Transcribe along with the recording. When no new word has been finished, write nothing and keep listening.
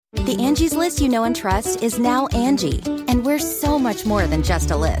The Angie's List you know and trust is now Angie, and we're so much more than just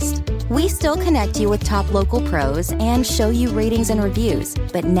a list. We still connect you with top local pros and show you ratings and reviews,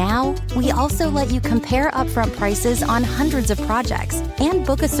 but now we also let you compare upfront prices on hundreds of projects and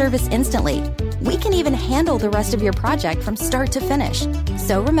book a service instantly. We can even handle the rest of your project from start to finish.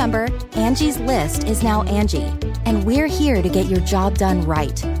 So remember, Angie's List is now Angie, and we're here to get your job done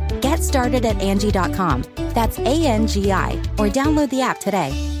right. Get started at Angie.com. That's ANGI, or download the app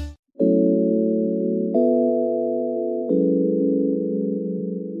today.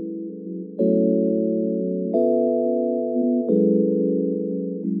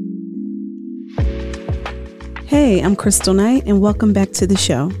 Hey, I'm Crystal Knight, and welcome back to the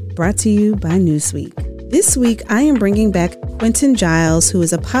show, brought to you by Newsweek. This week, I am bringing back Quentin Jiles, who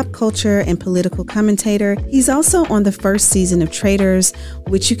is a pop culture and political commentator. He's also on the first season of Traitors,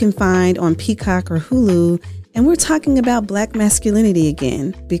 which you can find on Peacock or Hulu. And we're talking about Black masculinity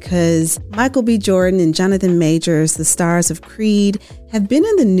again, because Michael B. Jordan and Jonathan Majors, the stars of Creed, have been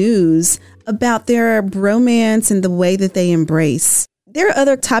in the news about their bromance and the way that they embrace. There are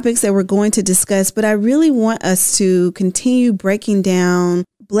other topics that we're going to discuss, but I really want us to continue breaking down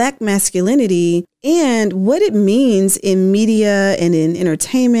Black masculinity and what it means in media and in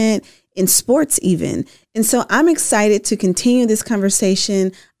entertainment, in sports even. And so I'm excited to continue this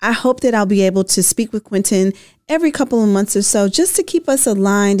conversation. I hope that I'll be able to speak with Quentin every couple of months or so, just to keep us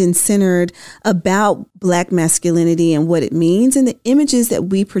aligned and centered about Black masculinity and what it means and the images that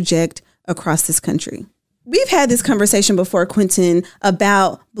we project across this country. We've had this conversation before, Quentin,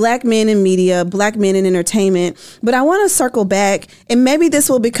 about Black men in media, Black men in entertainment, but I want to circle back, and maybe this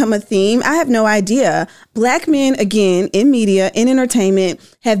will become a theme. I have no idea. Black men, again, in media, in entertainment,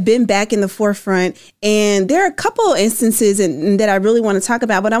 have been back in the forefront, and there are a couple instances that I really want to talk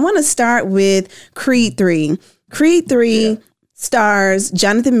about, but I want to start with Creed 3. Creed 3 stars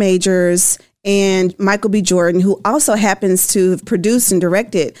Jonathan Majors and Michael B. Jordan, who also happens to have produced and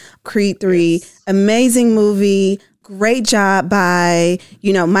directed Creed 3. Yes. Amazing movie. Great job by,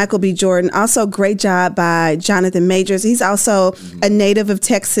 Michael B. Jordan. Also great job by Jonathan Majors. He's also a native of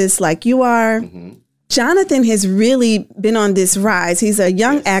Texas like you are. Mm-hmm. Jonathan has really been on this rise. He's a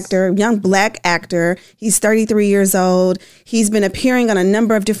young actor, young Black actor. He's 33 years old. He's been appearing on a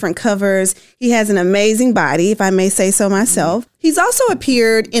number of different covers. He has an amazing body, if I may say so myself. He's also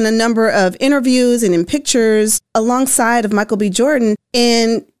appeared in a number of interviews and in pictures alongside of Michael B. Jordan.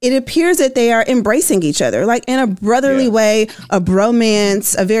 And it appears that they are embracing each other, like in a brotherly way, a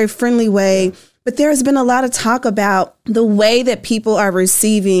bromance, a very friendly way. But there has been a lot of talk about the way that people are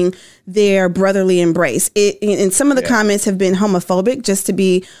receiving their brotherly embrace. And some of the comments have been homophobic, just to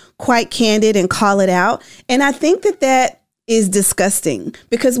be quite candid and call it out. And I think that is disgusting,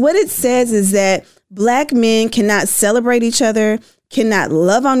 because what it says is that Black men cannot celebrate each other, cannot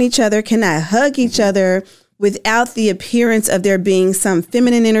love on each other, cannot hug each other without the appearance of there being some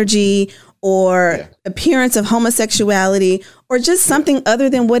feminine energy or appearance of homosexuality, or just something other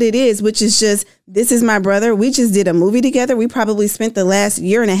than what it is, which is just, this is my brother. We just did a movie together. We probably spent the last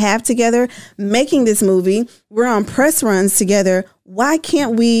year and a half together making this movie. We're on press runs together. Why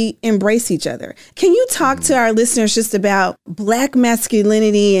can't we embrace each other? Can you talk to our listeners just about Black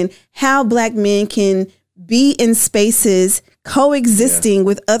masculinity and how Black men can be in spaces coexisting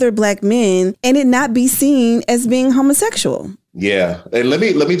with other Black men and it not be seen as being homosexual? Yeah. And let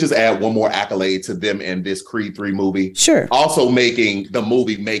me just add one more accolade to them in this Creed 3 movie. Sure. Also making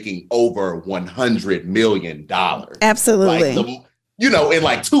over $100 million. Absolutely. In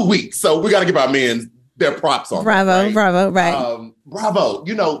like 2 weeks. So we got to give our men their props on Bravo, that, right? bravo, right.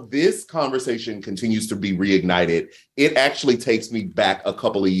 Bravo. This conversation continues to be reignited. It actually takes me back a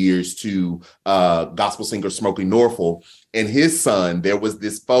couple of years to gospel singer Smokey Norfolk and his son. There was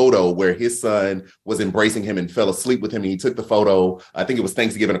this photo where his son was embracing him and fell asleep with him. And he took the photo. I think it was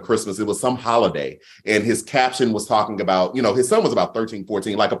Thanksgiving or Christmas. It was some holiday. And his caption was talking about, his son was about 13,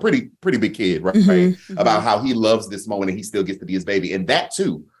 14, like a pretty big kid, right? Mm-hmm. About how he loves this moment and he still gets to be his baby. And that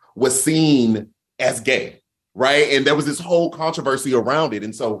too was seen as gay. Right. And there was this whole controversy around it.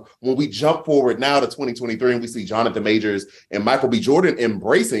 And so when we jump forward now to 2023 and we see Jonathan Majors and Michael B. Jordan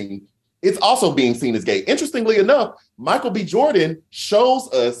embracing, it's also being seen as gay. Interestingly enough, Michael B. Jordan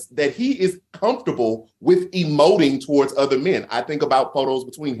shows us that he is comfortable with emoting towards other men. I think about photos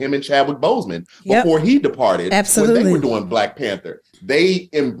between him and Chadwick Boseman before he departed. Absolutely. When they were doing Black Panther. They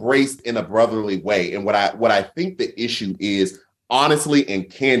embraced in a brotherly way. And what I think the issue is, honestly and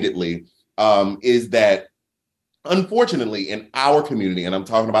candidly, is that unfortunately, in our community, and I'm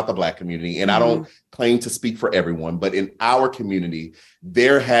talking about the Black community, and I don't claim to speak for everyone, but in our community,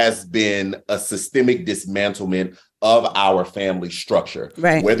 there has been a systemic dismantlement of our family structure.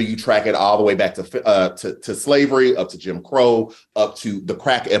 Right. Whether you track it all the way back to slavery, up to Jim Crow, up to the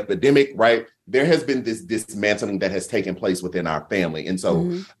crack epidemic, right? There has been this dismantling that has taken place within our family. And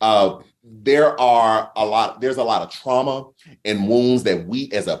so there's a lot of trauma and wounds that we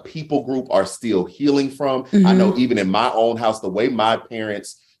as a people group are still healing from. I know even in my own house, the way my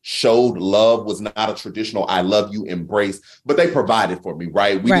parents showed love was not a traditional I love you embrace, but they provided for me,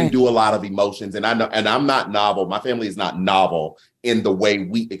 right? We didn't do a lot of emotions. And I know, and I'm not novel. My family is not novel in the way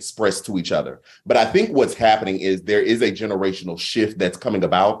we express to each other. But I think what's happening is there is a generational shift that's coming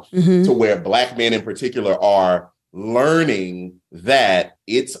about to where Black men in particular are learning that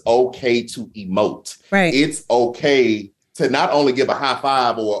it's okay to emote. Right. It's okay to not only give a high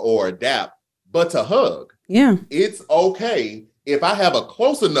five or a dap, but to hug. Yeah. It's okay if I have a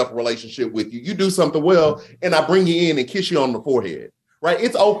close enough relationship with you, you do something well, and I bring you in and kiss you on the forehead, right?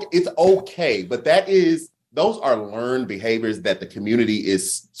 It's okay. But those are learned behaviors that the community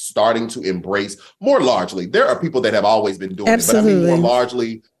is starting to embrace more largely. There are people that have always been doing it, but I mean more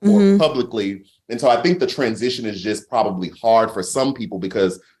largely, more publicly. And so I think the transition is just probably hard for some people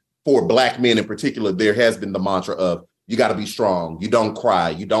because for Black men in particular, there has been the mantra of, you got to be strong. You don't cry.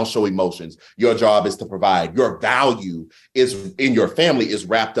 You don't show emotions. Your job is to provide. Your value is in your family is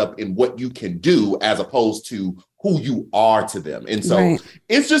wrapped up in what you can do as opposed to who you are to them. And so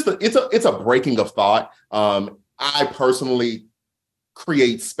it's just it's a breaking of thought. I personally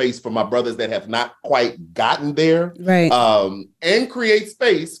create space for my brothers that have not quite gotten there, right? And create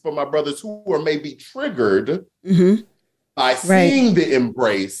space for my brothers who are maybe triggered by seeing the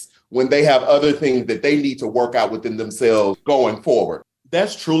embrace when they have other things that they need to work out within themselves going forward.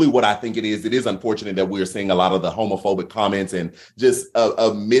 That's truly what I think it is. It is unfortunate that we're seeing a lot of the homophobic comments and just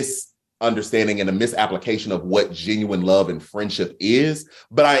a misunderstanding and a misapplication of what genuine love and friendship is.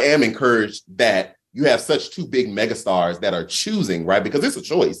 But I am encouraged that you have such two big megastars that are choosing, right? Because it's a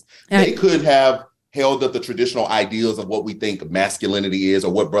choice. They could have held up the traditional ideals of what we think masculinity is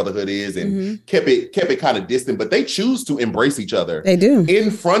or what brotherhood is and kept it kind of distant, but they choose to embrace each other. They do. In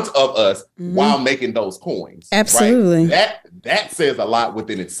front of us while making those coins. Absolutely. Right? That says a lot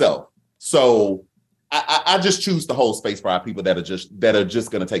within itself. So I just choose to hold space for our people that are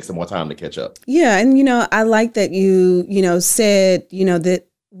just going to take some more time to catch up. Yeah. And, I like that you said, that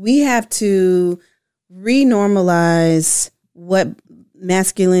we have to renormalize what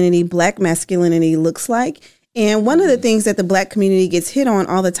masculinity, Black masculinity looks like. And one of the things that the Black community gets hit on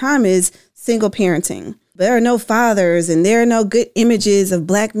all the time is single parenting. There are no fathers and there are no good images of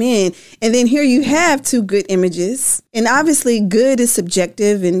Black men. And then here you have two good images. And obviously good is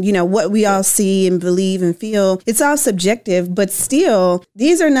subjective and, what we all see and believe and feel, it's all subjective. But still,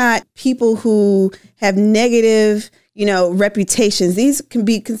 these are not people who have negative reputations. These can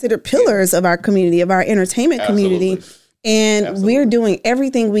be considered pillars of our community, of our entertainment community. And we're doing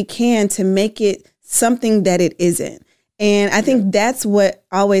everything we can to make it something that it isn't. And I think that's what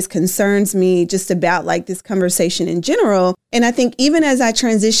always concerns me just about like this conversation in general. And I think even as I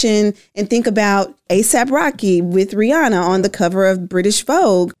transition and think about A$AP Rocky with Rihanna on the cover of British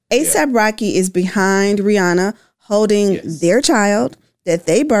Vogue, A$AP Rocky is behind Rihanna holding their child that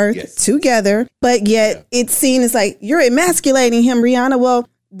they birthed together. But yet it's seen as like, you're emasculating him, Rihanna. Well,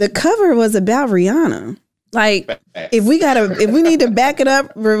 the cover was about Rihanna. Like, if we need to back it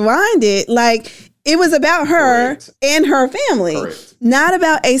up, rewind it, like, it was about her and her family, not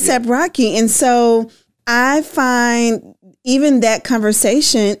about A$AP Rocky. And so I find even that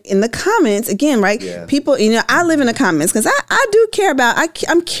conversation in the comments, again, right? Yeah. People, I live in the comments because I do care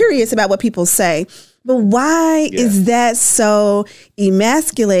I'm curious about what people say. But why is that so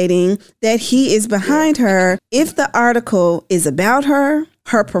emasculating that he is behind her if the article is about her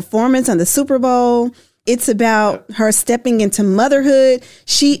performance on the Super Bowl? It's about her stepping into motherhood.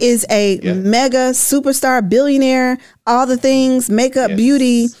 She is a mega superstar, billionaire, all the things, makeup,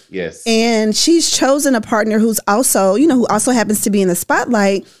 beauty. Yes. And she's chosen a partner who's also, who also happens to be in the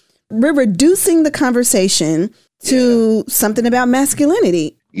spotlight. We're reducing the conversation to something about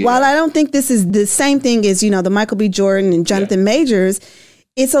masculinity. Yeah. While I don't think this is the same thing as, the Michael B. Jordan and Jonathan Majors,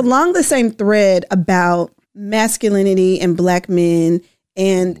 it's along the same thread about masculinity and Black men.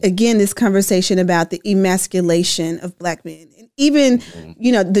 And again, this conversation about the emasculation of Black men and even,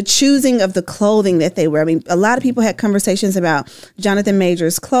 the choosing of the clothing that they wear. I mean, a lot of people had conversations about Jonathan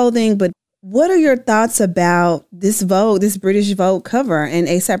Majors' clothing, but what are your thoughts about this British Vogue cover and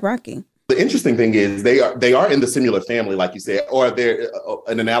A$AP Rocky? The interesting thing is they are in the similar family, like you said, or they're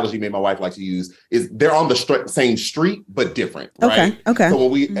an analogy me and my wife like to use is they're on the same street, but different. Right? Okay. So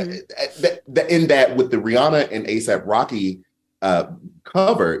when we in that with the Rihanna and A$AP Rocky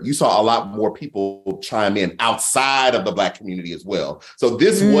cover, you saw a lot more people chime in outside of the Black community as well. So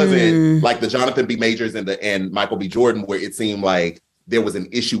this wasn't like the Jonathan B. Majors and Michael B. Jordan, where it seemed like there was an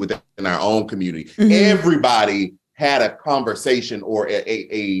issue within our own community. Everybody had a conversation or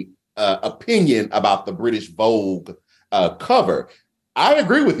a opinion about the British Vogue cover. I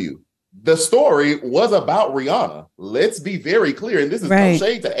agree with you. The story was about Rihanna. Let's be very clear, and this is no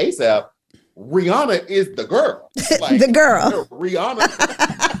shade to ASAP. Rihanna is the girl. Like, the girl. Rihanna.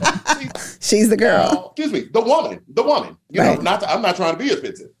 She's the girl. Excuse me. The woman. You know, I'm not trying to be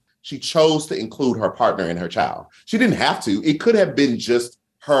offensive. She chose to include her partner and her child. She didn't have to. It could have been just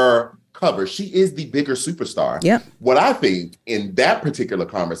her cover. She is the bigger superstar. Yep. What I think in that particular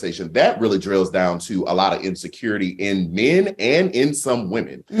conversation, that really drills down to a lot of insecurity in men and in some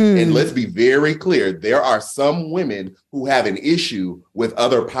women. And let's be very clear, there are some women who have an issue with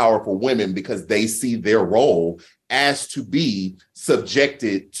other powerful women because they see their role as to be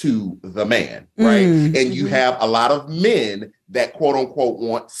subjected to the man, right? And you have a lot of men that quote unquote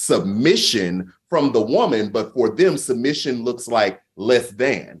want submission from the woman, but for them, submission looks like less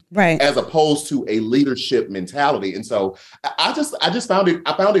than, right? As opposed to a leadership mentality. And so I found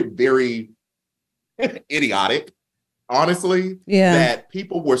it very idiotic, honestly, that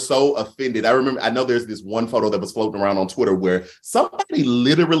people were so offended. I know there's this one photo that was floating around on Twitter where somebody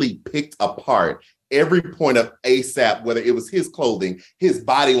literally picked apart every point of ASAP, whether it was his clothing, his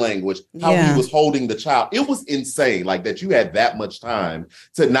body language, how he was holding the child. It was insane, like that you had that much time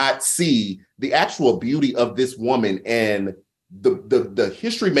to not see the actual beauty of this woman and the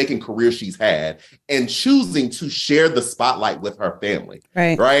history-making career she's had and choosing to share the spotlight with her family,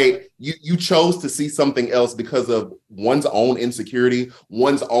 right? You chose to see something else because of one's own insecurity,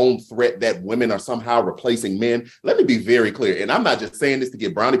 one's own threat that women are somehow replacing men. Let me be very clear, and I'm not just saying this to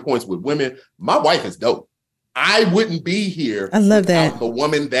get brownie points with women. My wife is dope. I wouldn't be here. I love that. The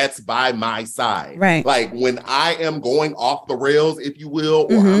woman that's by my side. Right. Like when I am going off the rails, if you will,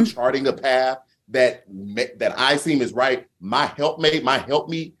 or I'm charting a path that I seem is right, my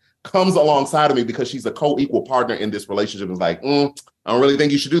helpmeet comes alongside of me because she's a co-equal partner in this relationship. It's like, I don't really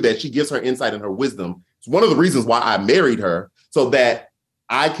think you should do that. She gives her insight and her wisdom. It's one of the reasons why I married her, so that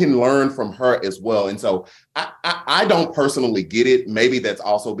I can learn from her as well. And so I don't personally get it. Maybe that's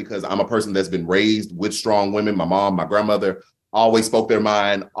also because I'm a person that's been raised with strong women. My mom, my grandmother always spoke their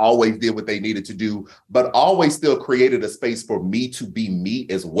mind, always did what they needed to do, but always still created a space for me to be me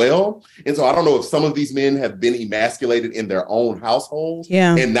as well. And so I don't know if some of these men have been emasculated in their own households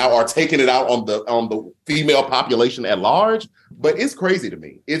and now are taking it out on the female population at large, but it's crazy to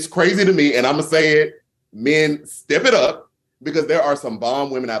me. It's crazy to me. And I'm gonna say it, men, step it up, because there are some bomb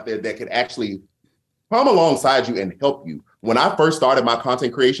women out there that could actually come alongside you and help you. When I first started my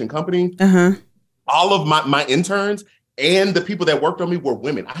content creation company, all of my interns and the people that worked on me were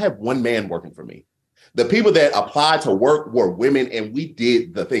women. I have one man working for me. The people that applied to work were women, and we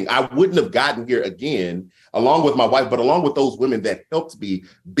did the thing. I wouldn't have gotten here again, along with my wife, but along with those women that helped me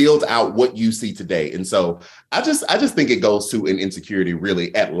build out what you see today. And so I just think it goes to an insecurity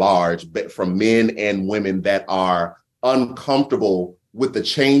really at large, but from men and women that are uncomfortable with the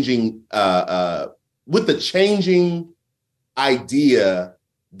changing idea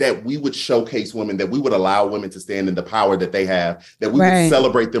that we would showcase women, that we would allow women to stand in the power that they have, that we would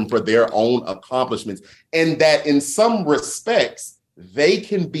celebrate them for their own accomplishments, and that in some respects, they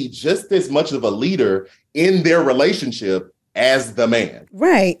can be just as much of a leader in their relationship as the man.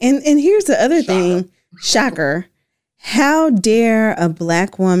 Right. And here's the other thing, shocker. How dare a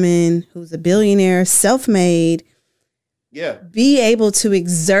Black woman who's a billionaire, self-made, be able to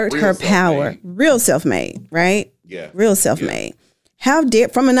exert her power, real self-made, right? Yeah. Real self-made. How dare,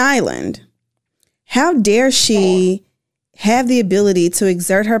 from an island, how dare she have the ability to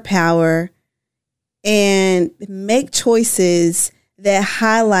exert her power and make choices that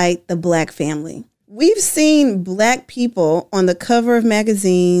highlight the Black family? We've seen Black people on the cover of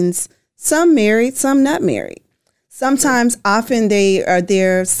magazines, some married, some not married. Sometimes, often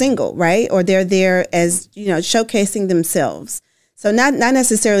they're single, right? Or they're there as, showcasing themselves. So not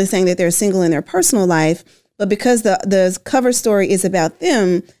necessarily saying that they're single in their personal life, but because the cover story is about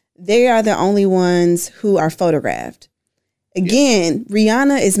them, they are the only ones who are photographed. Again,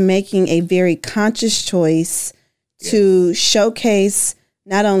 Rihanna is making a very conscious choice to showcase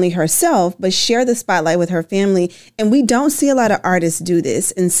not only herself, but share the spotlight with her family. And we don't see a lot of artists do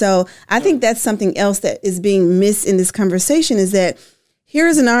this. And so I think that's something else that is being missed in this conversation, is that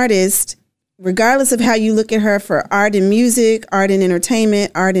here's an artist, regardless of how you look at her for art and music, art and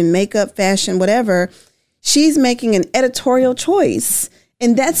entertainment, art and makeup, fashion, whatever, she's making an editorial choice.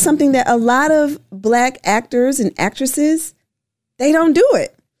 And that's something that a lot of Black actors and actresses they don't do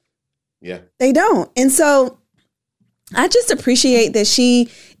it. Yeah. They don't. And so I just appreciate that she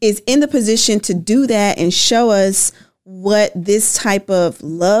is in the position to do that and show us what this type of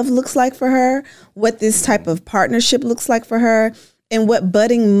love looks like for her, what this type of partnership looks like for her, and what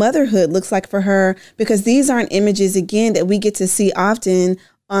budding motherhood looks like for her, because these aren't images, again, that we get to see often,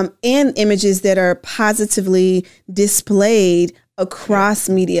 and images that are positively displayed across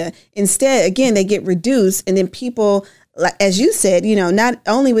media. Instead, again, they get reduced, and then people, like as you said, you know, not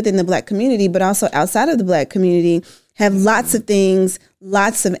only within the Black community, but also outside of the Black community, have lots of things,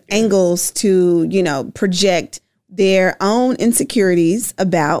 lots of angles to, you know, project their own insecurities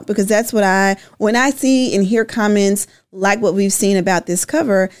about, because that's what when I see and hear comments like what we've seen about this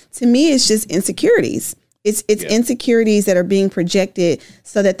cover, to me, it's just insecurities. It's insecurities that are being projected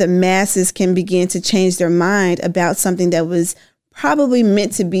so that the masses can begin to change their mind about something that was probably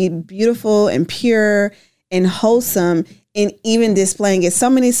meant to be beautiful and pure and wholesome, and even displaying it. So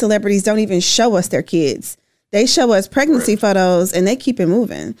many celebrities don't even show us their kids. They show us pregnancy photos and they keep it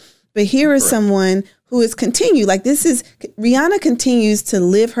moving. But here is someone who is Rihanna continues to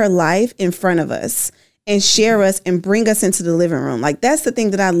live her life in front of us and share us and bring us into the living room. Like, that's the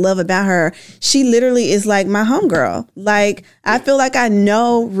thing that I love about her. She literally is like my homegirl. Like, I feel like I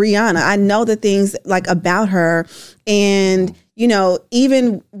know Rihanna. I know the things like about her. And, you know,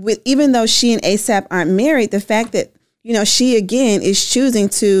 even though she and ASAP aren't married, the fact that, you know, she again is choosing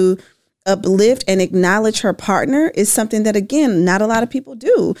to uplift and acknowledge her partner is something that, again, not a lot of people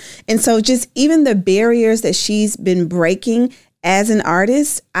do. And so just even the barriers that she's been breaking as an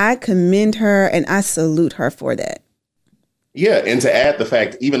artist, I commend her and I salute her for that. Yeah. And to add the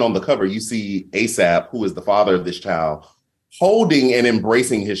fact, even on the cover, you see ASAP, who is the father of this child, holding and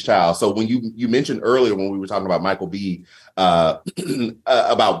embracing his child. So when you mentioned earlier, when we were talking about Michael B,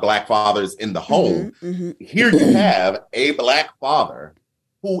 about Black fathers in the home, here you have a Black father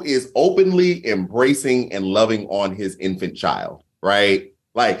who is openly embracing and loving on his infant child, right?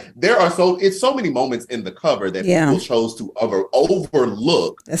 Like, it's so many moments in the cover that people chose to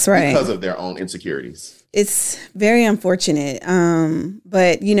overlook. That's right. Because of their own insecurities. It's very unfortunate.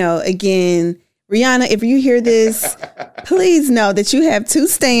 But, you know, again, Rihanna, if you hear this, please know that you have two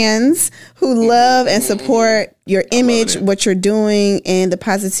stans who love and support your image, what you're doing, and the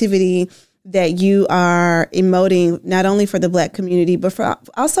positivity that you are emoting, not only for the Black community, but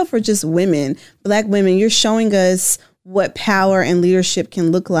also for just women, Black women. You're showing us what power and leadership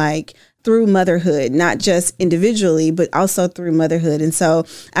can look like through motherhood, not just individually, but also through motherhood. And so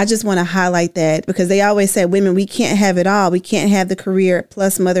I just want to highlight that, because they always say, women, we can't have it all. We can't have the career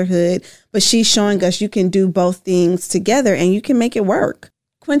plus motherhood. But she's showing us you can do both things together and you can make it work.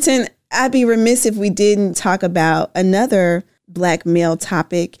 Quentin, I'd be remiss if we didn't talk about another Black male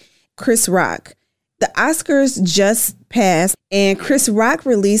topic, Chris Rock. The Oscars just passed and Chris Rock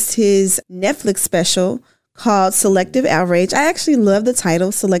released his Netflix special called Selective Outrage. I actually love the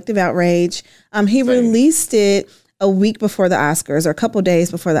title, Selective Outrage. He released it a week before the Oscars, or a couple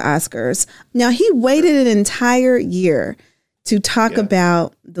days before the Oscars. Now, he waited an entire year to talk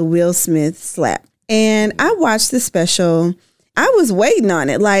about the Will Smith slap. And I watched the special. I was waiting on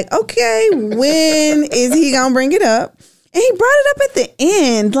it. Like, okay, when is he going to bring it up? And he brought it up at the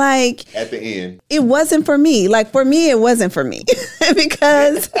end. Like, at the end, it wasn't for me. Like, for me, it wasn't for me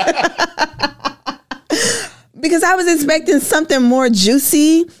because I was expecting something more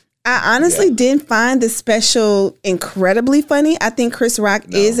juicy. I honestly didn't find the special incredibly funny. I think Chris Rock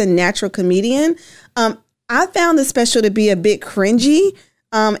is a natural comedian. I found the special to be a bit cringy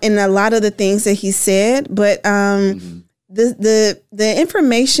in a lot of the things that he said, but the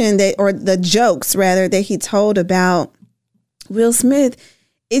information or the jokes rather that he told about Will Smith,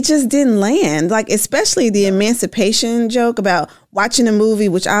 it just didn't land. Like, especially the emancipation joke about watching a movie,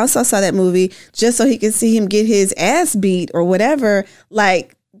 which I also saw that movie just so he could see him get his ass beat or whatever.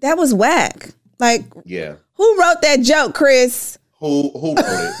 Like, that was whack. Like, who wrote that joke, Chris? Who wrote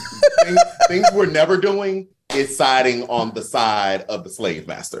it? things we're never doing is siding on the side of the slave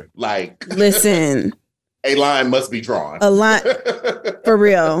master. Like, listen, a line must be drawn. A line, for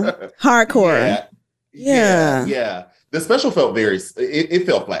real, hardcore. Yeah. The special felt it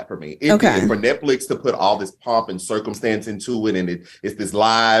fell flat for me. For Netflix to put all this pomp and circumstance into it, and it's this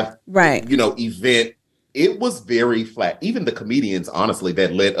live, event. It was very flat. Even the comedians, honestly,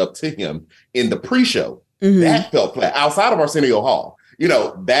 that led up to him in the pre-show, that felt flat. Outside of Arsenio Hall,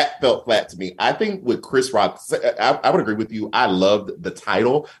 that felt flat to me. I think with Chris Rock, I would agree with you. I loved the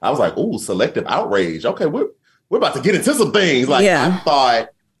title. I was like, "Ooh, Selective Outrage." Okay, we're about to get into some things. Like,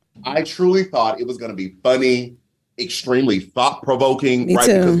 I truly thought it was going to be funny, extremely thought-provoking, right?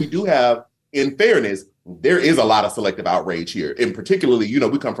 Because we do have, in fairness, there is a lot of selective outrage here. And particularly,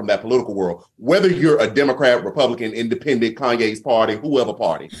 we come from that political world. Whether you're a Democrat, Republican, Independent, Kanye's party, whoever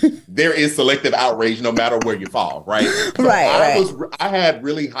party, there is selective outrage no matter where you fall, right? So I had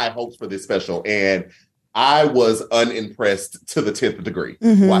really high hopes for this special, and I was unimpressed to the 10th degree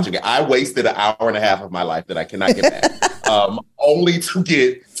watching it. I wasted an hour and a half of my life that I cannot get back, only to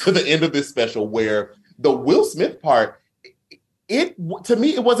get to the end of this special where the Will Smith part, to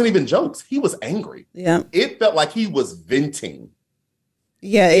me, it wasn't even jokes. He was angry. Yeah. It felt like he was venting.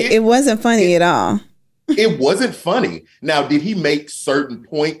 Yeah, it wasn't funny at all. It wasn't funny. Now, did he make certain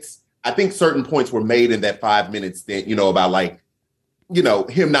points? I think certain points were made in that 5 minutes stint, about like,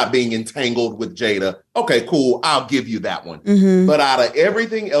 him not being entangled with Jada. Okay, cool. I'll give you that one. But out of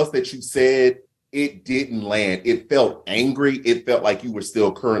everything else that you said, it didn't land. It felt angry. It felt like you were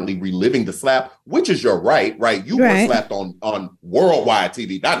still currently reliving the slap, which is your right? You were slapped on worldwide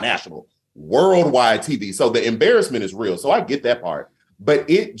TV, not national, worldwide TV. So the embarrassment is real. So I get that part. But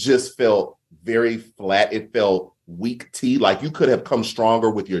it just felt very flat. It felt weak tea. Like you could have come stronger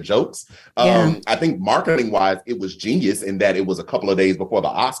with your jokes. I think marketing wise, it was genius in that it was a couple of days before the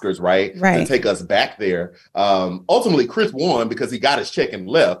Oscars, right? To take us back there. Ultimately, Chris won because he got his check and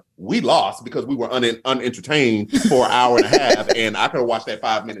left. We lost because we were unentertained for an hour and a half. And I could have watched that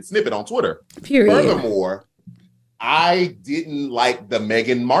 5-minute snippet on Twitter. Period. Furthermore, I didn't like the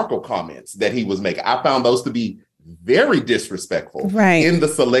Meghan Markle comments that he was making. I found those to be very disrespectful in the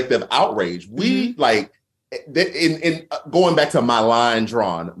selective outrage. We in going back to my line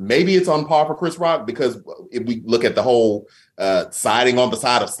drawn, maybe it's on par for Chris Rock because if we look at the whole siding on the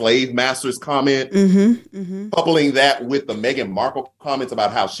side of slave masters comment, coupling that with the Meghan Markle comments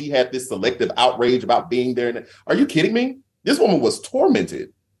about how she had this selective outrage about being there. Are you kidding me? This woman was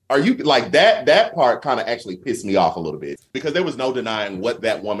tormented. Are you like that? That part kind of actually pissed me off a little bit because there was no denying what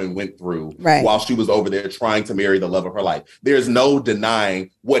that woman went through while she was over there trying to marry the love of her life. There's no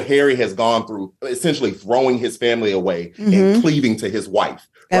denying what Harry has gone through, essentially throwing his family away and cleaving to his wife.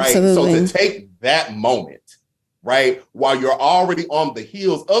 Absolutely. Right. So to take that moment, right, while you're already on the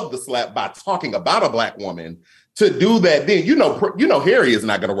heels of the slap by talking about a Black woman, to do that, then Harry is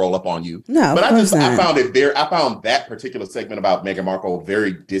not going to roll up on you. No, but I found that particular segment about Meghan Markle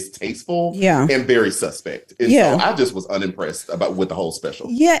very distasteful, and very suspect. And so I just was unimpressed with the whole special.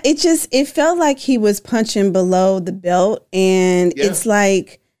 Yeah, it felt like he was punching below the belt, and it's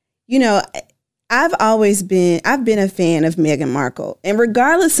like, I've been a fan of Meghan Markle, and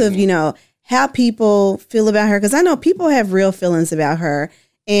regardless of how people feel about her, because I know people have real feelings about her,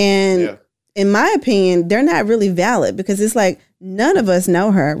 and. In my opinion, they're not really valid because it's like none of us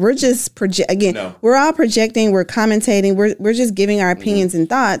know her. We're just we're all projecting, we're commentating, we're just giving our opinions and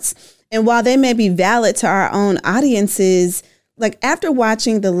thoughts. And while they may be valid to our own audiences, like after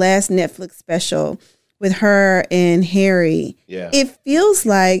watching the last Netflix special with her and Harry, it feels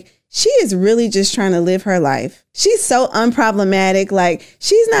like she is really just trying to live her life. She's so unproblematic. Like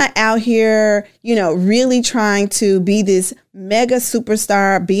she's not out here, really trying to be this mega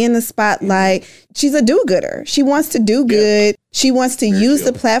superstar, be in the spotlight. She's a do-gooder. She wants to do good. She wants to use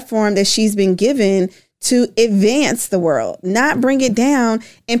the platform that she's been given to advance the world, not bring it down.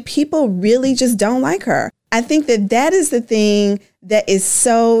 And people really just don't like her. I think that is the thing that is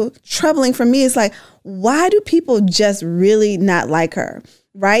so troubling for me. It's like, why do people just really not like her?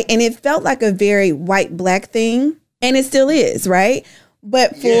 Right. And it felt like a very white Black thing. And it still is. Right.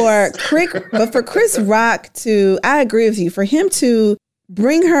 But for Chris Rock I agree with you, for him to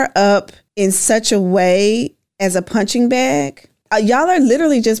bring her up in such a way as a punching bag, y'all are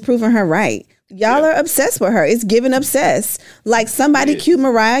literally just proving her right. Y'all are obsessed with her. It's given obsessed. Like somebody cue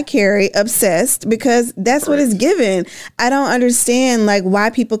Mariah Carey obsessed because that's what it's given. I don't understand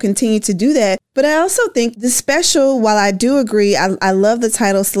why people continue to do that. But I also think the special, while I do agree, I love the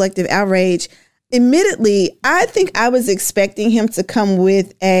title Selective Outrage. Admittedly, I think I was expecting him to come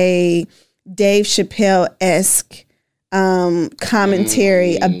with a Dave Chappelle-esque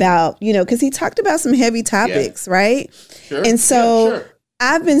commentary about, because he talked about some heavy topics, right? Sure. And so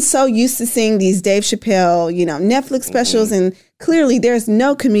I've been so used to seeing these Dave Chappelle, Netflix specials, and clearly there's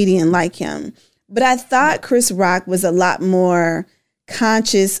no comedian like him. But I thought Chris Rock was a lot more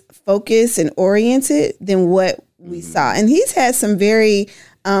conscious, focused, and oriented than what we saw. And he's had some very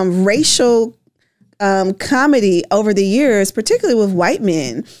racial comedy over the years, particularly with white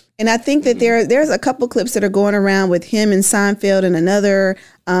men. And I think that there's a couple clips that are going around with him and Seinfeld and another,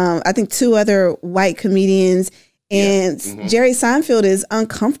 I think 2 other white comedians. And Jerry Seinfeld is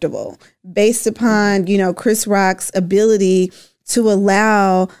uncomfortable based upon, Chris Rock's ability to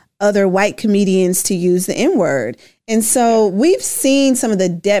allow other white comedians to use the N-word. And so we've seen some of the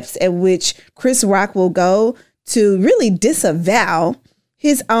depths at which Chris Rock will go to really disavow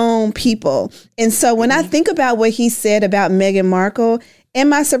his own people. And so when I think about what he said about Meghan Markle,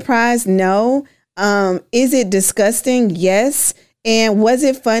 am I surprised? No. Is it disgusting? Yes. And was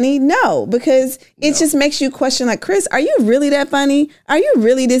it funny? No, because it just makes you question, like, Chris, are you really that funny? Are you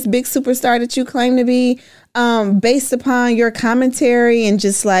really this big superstar that you claim to be, based upon your commentary? And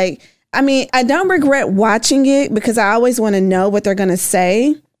just like, I mean, I don't regret watching it because I always want to know what they're going to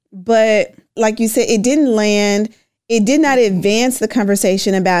say. But like you said, it didn't land. It did not advance the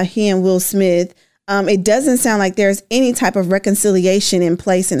conversation about he and Will Smith. It doesn't sound like there's any type of reconciliation in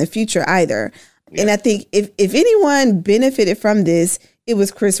place in the future either. Yeah. And I think if anyone benefited from this, it was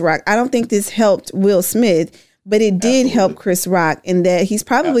Chris Rock. I don't think this helped Will Smith, but it did help Chris Rock in that he's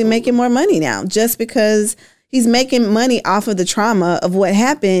probably making more money now just because he's making money off of the trauma of what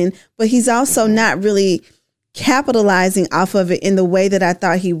happened, but he's also not really capitalizing off of it in the way that I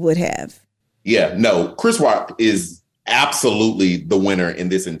thought he would have. Yeah, no, Chris Rock is absolutely the winner in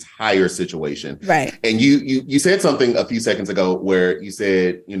this entire situation. Right. And you said something a few seconds ago where you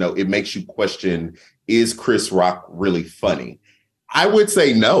said, it makes you question, is Chris Rock really funny? I would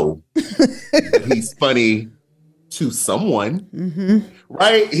say no, but he's funny to someone,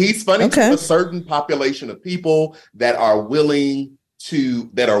 right? He's funny to a certain population of people that are willing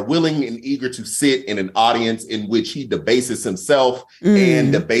and eager to sit in an audience in which he debases himself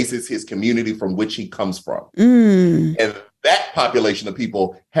and debases his community from which he comes from. And that population of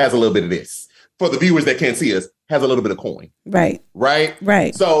people has a little bit of this. For the viewers that can't see us, has a little bit of coin. Right.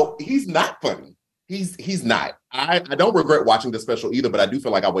 So he's not funny. He's not. I don't regret watching the special either, but I do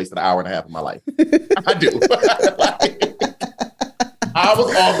feel like I wasted an hour and a half of my life. I do. I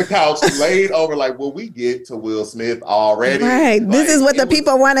was on the couch, laid over, like, will we get to Will Smith already? Right. This is what the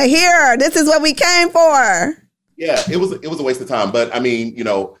people want to hear. This is what we came for. Yeah, it was a waste of time. But I mean,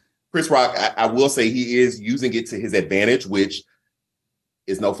 Chris Rock, I will say he is using it to his advantage, which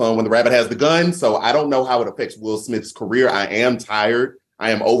is no fun when the rabbit has the gun. So I don't know how it affects Will Smith's career. I am tired.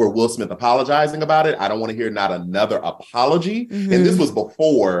 I am over Will Smith apologizing about it. I don't want to hear not another apology. And this was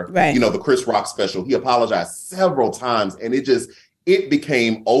before, the Chris Rock special. He apologized several times, and it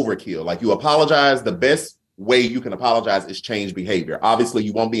became overkill. Like, you apologize, the best way you can apologize is change behavior. Obviously,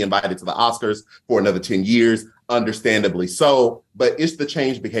 you won't be invited to the Oscars for another 10 years, understandably so, but it's the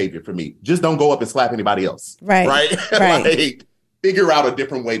change behavior for me. Just don't go up and slap anybody else. Right. Like, figure out a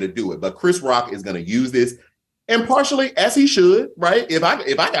different way to do it. But Chris Rock is going to use this, and partially, as he should, right? If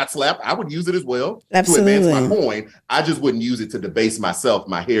I got slapped, I would use it as well. Absolutely. To advance my point. I just wouldn't use it to debase myself,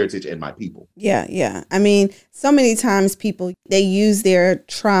 my heritage, and my people. Yeah. I mean, so many times people, they use their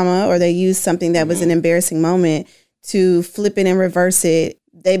trauma or they use something that was an embarrassing moment to flip it and reverse it.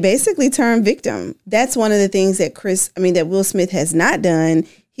 They basically turn victim. That's one of the things that that Will Smith has not done.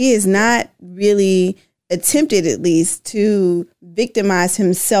 He has not really attempted, at least, to victimize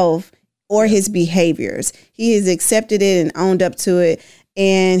himself or his behaviors. He has accepted it and owned up to it.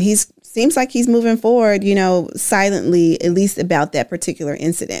 And seems like he's moving forward, silently, at least about that particular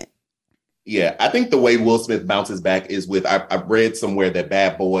incident. Yeah, I think the way Will Smith bounces back is with, I've read somewhere that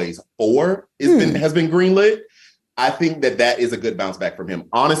Bad Boys 4 has been greenlit. I think that is a good bounce back from him.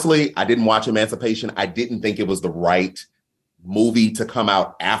 Honestly, I didn't watch Emancipation. I didn't think it was the right movie to come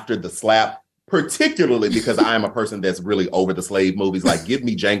out after the slap, particularly because I am a person that's really over the slave movies. Like, give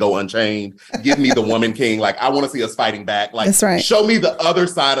me Django Unchained, give me The Woman King. Like, I want to see us fighting back. Like, show me the other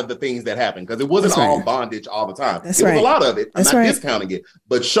side of the things that happened, because it wasn't all bondage all the time. It was a lot of it. I'm not discounting it,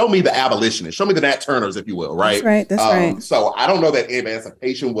 but show me the abolitionists. Show me the Nat Turners, if you will, right? That's right. So I don't know that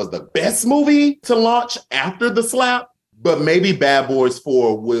Emancipation was the best movie to launch after the slap, but maybe Bad Boys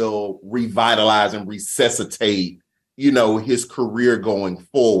 4 will revitalize and resuscitate his career going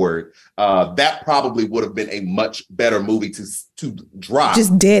forward. That probably would have been a much better movie to drop.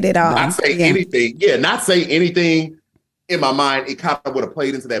 Just did it all. Not say anything. Yeah, not say anything. In my mind, it kind of would have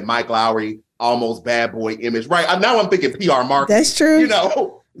played into that Mike Lowry almost bad boy image. Right. Now I'm thinking PR marketing. That's true.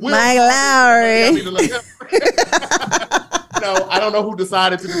 Mike Lowry. I don't know who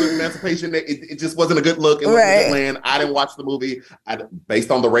decided to do Emancipation. It just wasn't a good look. It wasn't a good plan. I didn't watch the movie. Based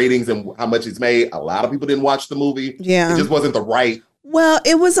on the ratings and how much it's made, a lot of people didn't watch the movie. Yeah. It just wasn't the right. Well,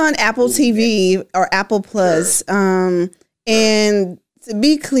 it was on Apple TV or Apple Plus. Sure. And to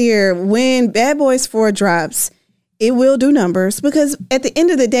be clear, when Bad Boys 4 drops, it will do numbers, because at the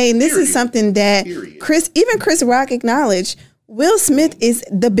end of the day, and this is something that Chris Rock acknowledged, Will Smith is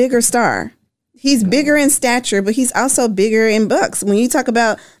the bigger star. He's bigger in stature, but he's also bigger in bucks. When you talk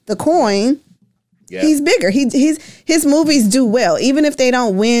about the coin, He's bigger. His movies do well. Even if they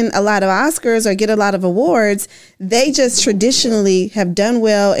don't win a lot of Oscars or get a lot of awards, they just traditionally have done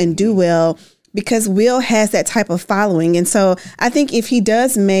well and do well because Will has that type of following. And so I think if he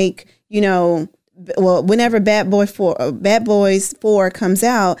does make, whenever Bad Boys 4 comes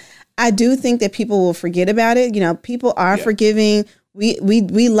out, I do think that people will forget about it. People are forgiving. We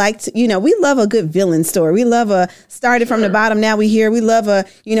like to, we love a good villain story. We love started from the bottom. Now we love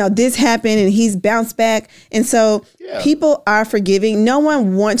this happened and he's bounced back. And so people are forgiving. No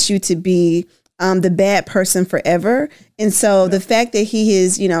one wants you to be the bad person forever. And so the fact that he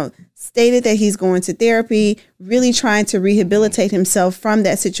is, stated that he's going to therapy, really trying to rehabilitate himself from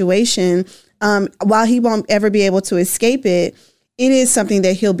that situation, while he won't ever be able to escape it, it is something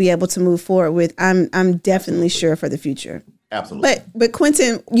that he'll be able to move forward with. I'm definitely sure for the future. Absolutely. But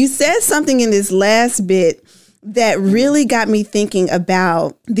Quentin, you said something in this last bit that really got me thinking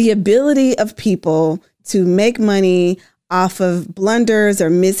about the ability of people to make money off of blunders or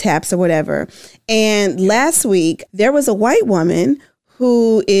mishaps or whatever. And last week, there was a white woman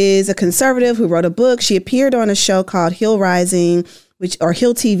who is a conservative who wrote a book. She appeared on a show called Hill Rising,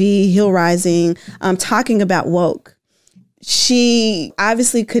 Hill TV, Hill Rising, talking about woke. She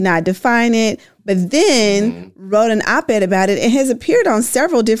obviously could not define it, but then wrote an op-ed about it and has appeared on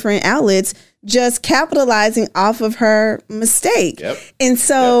several different outlets just capitalizing off of her mistake. Yep. And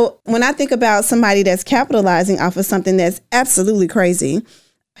so when I think about somebody that's capitalizing off of something that's absolutely crazy,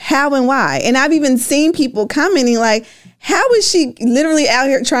 how and why? And I've even seen people commenting like, how is she literally out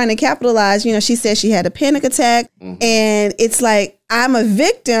here trying to capitalize? She said she had a panic attack and it's like, I'm a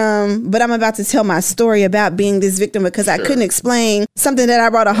victim, but I'm about to tell my story about being this victim because I couldn't explain something that I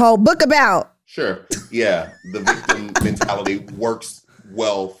wrote a whole book about. Sure. Yeah. The victim mentality works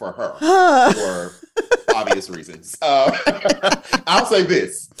well for her for obvious reasons. I'll say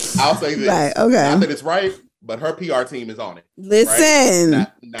this. Right. Okay. Not that it's right, but her PR team is on it. Listen,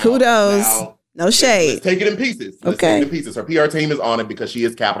 right? Kudos. No shade. Let's take it in pieces. Her PR team is on it because she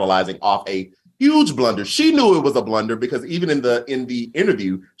is capitalizing off a huge blunder. She knew it was a blunder because even in the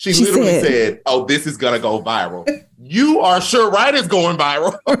interview, she literally said, "Oh, this is gonna go viral." You are sure right it's going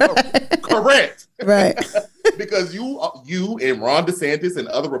viral. Right. Correct. Right. Because you and Ron DeSantis and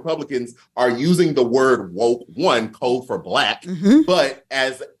other Republicans are using the word woke, code for black, but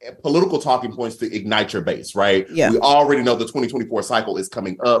as political talking points to ignite your base, right? Yeah. We already know the 2024 cycle is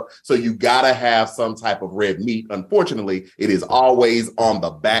coming up, so you gotta have some type of red meat. Unfortunately, it is always on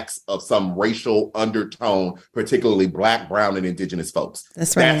the backs of some racial undertone, particularly Black, brown, and indigenous folks.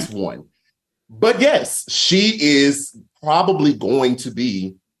 That's right. That's one. But yes, she is probably going to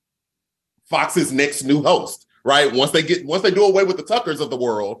be Fox's next new host, right? Once they do away with the Tuckers of the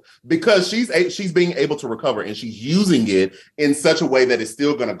world, because she's being able to recover and she's using it in such a way that is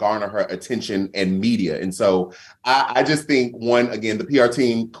still going to garner her attention and media. And so I just think, again, the PR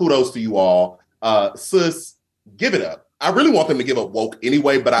team, kudos to you all. Sis, give it up. I really want them to give up woke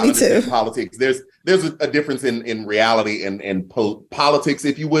anyway, but I understand politics. There's a difference in reality and politics,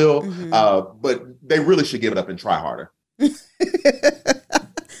 if you will. But they really should give it up and try harder.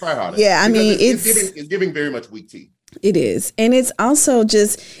 Try harder. Yeah, I mean, it's giving very much weak tea. It is. And it's also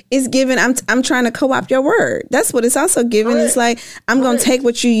it's giving, I'm trying to co-opt your word. That's what it's also giving. Correct. It's like, I'm going to take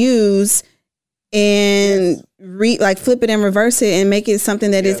what you use and flip it and reverse it and make it something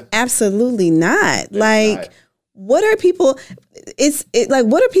that is absolutely not. What are people,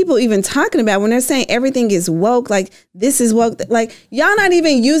 what are people even talking about when they're saying everything is woke? Like, this is woke. Like, y'all not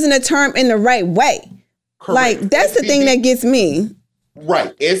even using the term in the right way. Correct. Like, that's the thing that gets me.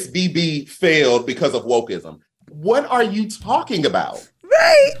 Right. SBB failed because of wokeism. What are you talking about?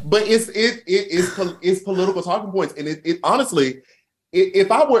 Right. But it's political talking points. And it honestly,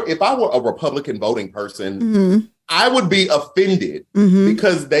 if I were a Republican voting person, I would be offended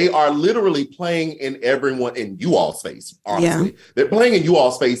because they are literally playing in you all's face, honestly. Yeah. They're playing in you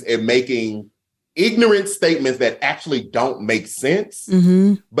all's face and making ignorant statements that actually don't make sense,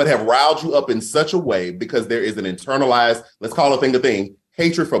 but have riled you up in such a way because there is an internalized, let's call a thing,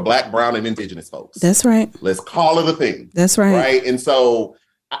 hatred for Black, brown, and indigenous folks. That's right. Let's call it a thing. That's right. Right. And so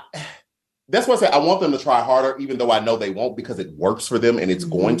that's why I say I want them to try harder, even though I know they won't, because it works for them and it's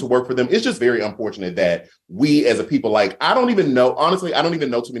going to work for them. It's just very unfortunate that we as a people, I don't even know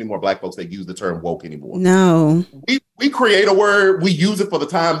too many more Black folks that use the term woke anymore. No. We create a word, we use it for the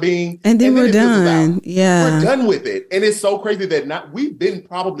time being. And then we're done. Yeah. We're done with it. And it's so crazy that we've been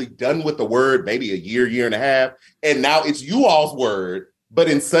probably done with the word maybe a year and a half. And now it's you all's word but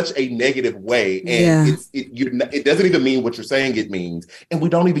in such a negative way. And it doesn't even mean what you're saying it means. And we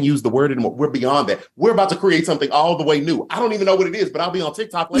don't even use the word anymore. We're beyond that. We're about to create something all the way new. I don't even know what it is, but I'll be on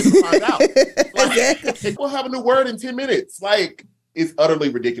TikTok later to find out. Like, we'll have a new word in 10 minutes. Like, it's utterly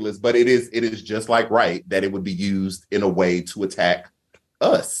ridiculous, but it is just like right that it would be used in a way to attack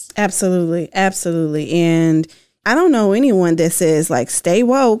us. Absolutely. Absolutely. And I don't know anyone that says like stay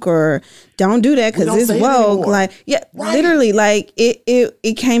woke or don't do that because it's woke. Like, literally, like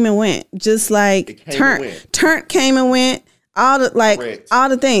it came and went. Just like turn came and went. All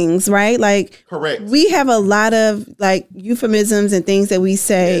the things, right? Like, correct. We have a lot of like euphemisms and things that we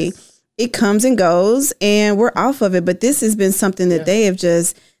say. Yes. It comes and goes, and we're off of it. But this has been something that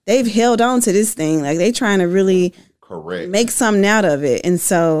they've held on to this thing. Like they trying to really. Correct. Make something out of it. And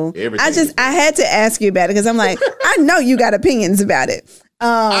so I had to ask you about it because I'm like, I know you got opinions about it.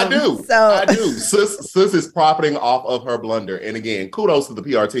 I do. Sis is profiting off of her blunder. And again, kudos to the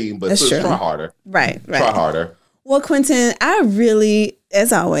PR team, but sis, try harder. Right. Try harder. Well, Quentin, I really,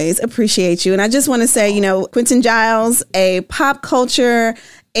 as always, appreciate you. And I just want to say, Quentin Jiles, a pop culture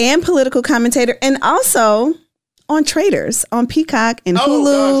and political commentator, and also on Traders on Peacock and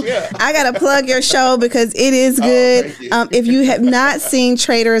Hulu. Gosh, yeah. I gotta plug your show because it is good. If you have not seen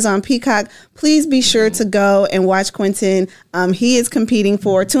Traders on Peacock, please be sure to go and watch Quentin. He is competing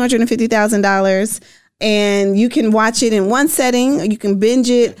for $250,000, and you can watch it in one setting. You can binge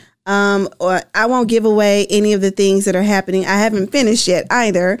it. Or I won't give away any of the things that are happening. I haven't finished yet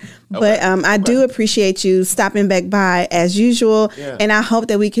either, but I do appreciate you stopping back by as usual. Yeah. And I hope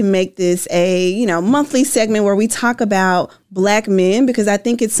that we can make this a, monthly segment where we talk about Black men, because I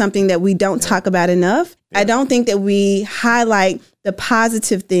think it's something that we don't talk about enough. Yeah. I don't think that we highlight the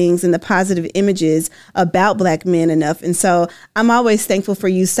positive things and the positive images about Black men enough. And so I'm always thankful for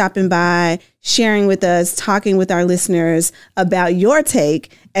you stopping by, sharing with us, talking with our listeners about your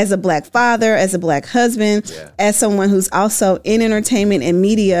take as a Black father, as a Black husband, as someone who's also in entertainment and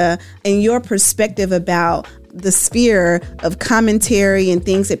media, and your perspective about the sphere of commentary and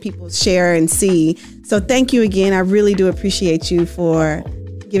things that people share and see. So thank you again. I really do appreciate you for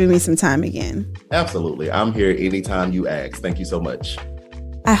giving me some time again. Absolutely. I'm here anytime you ask. Thank you so much.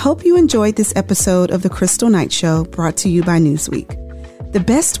 I hope you enjoyed this episode of The Crystal Knight Show, brought to you by Newsweek. The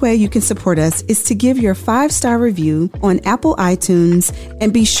best way you can support us is to give your 5-star review on Apple iTunes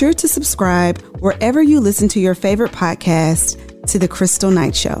and be sure to subscribe wherever you listen to your favorite podcast to The Crystal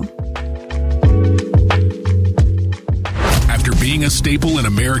Knight Show. After being a staple in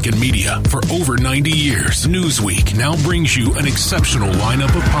American media for over 90 years, Newsweek now brings you an exceptional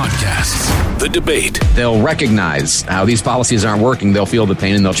lineup of podcasts. The Debate. They'll recognize how these policies aren't working. They'll feel the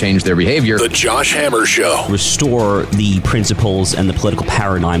pain and they'll change their behavior. The Josh Hammer Show. Restore the principles and the political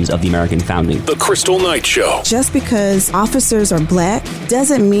paradigms of the American founding. The Crystal Knight Show. Just because officers are Black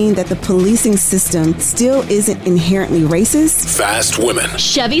doesn't mean that the policing system still isn't inherently racist. Fast Women.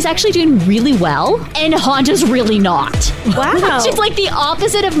 Chevy's actually doing really well, and Honda's really not. Wow. It's like the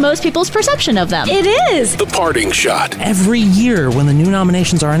opposite of most people's perception of them. It is. The Parting Shot. Every year when the new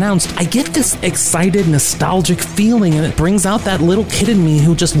nominations are announced, I get this excited, nostalgic feeling, and it brings out that little kid in me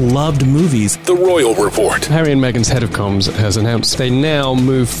who just loved movies. The Royal Report. Harry and Meghan's head of comms has announced they now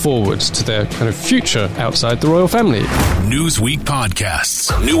move forwards to their kind of future outside the royal family. Newsweek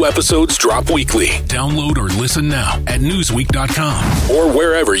podcasts. New episodes drop weekly. Download or listen now at newsweek.com or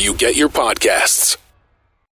wherever you get your podcasts.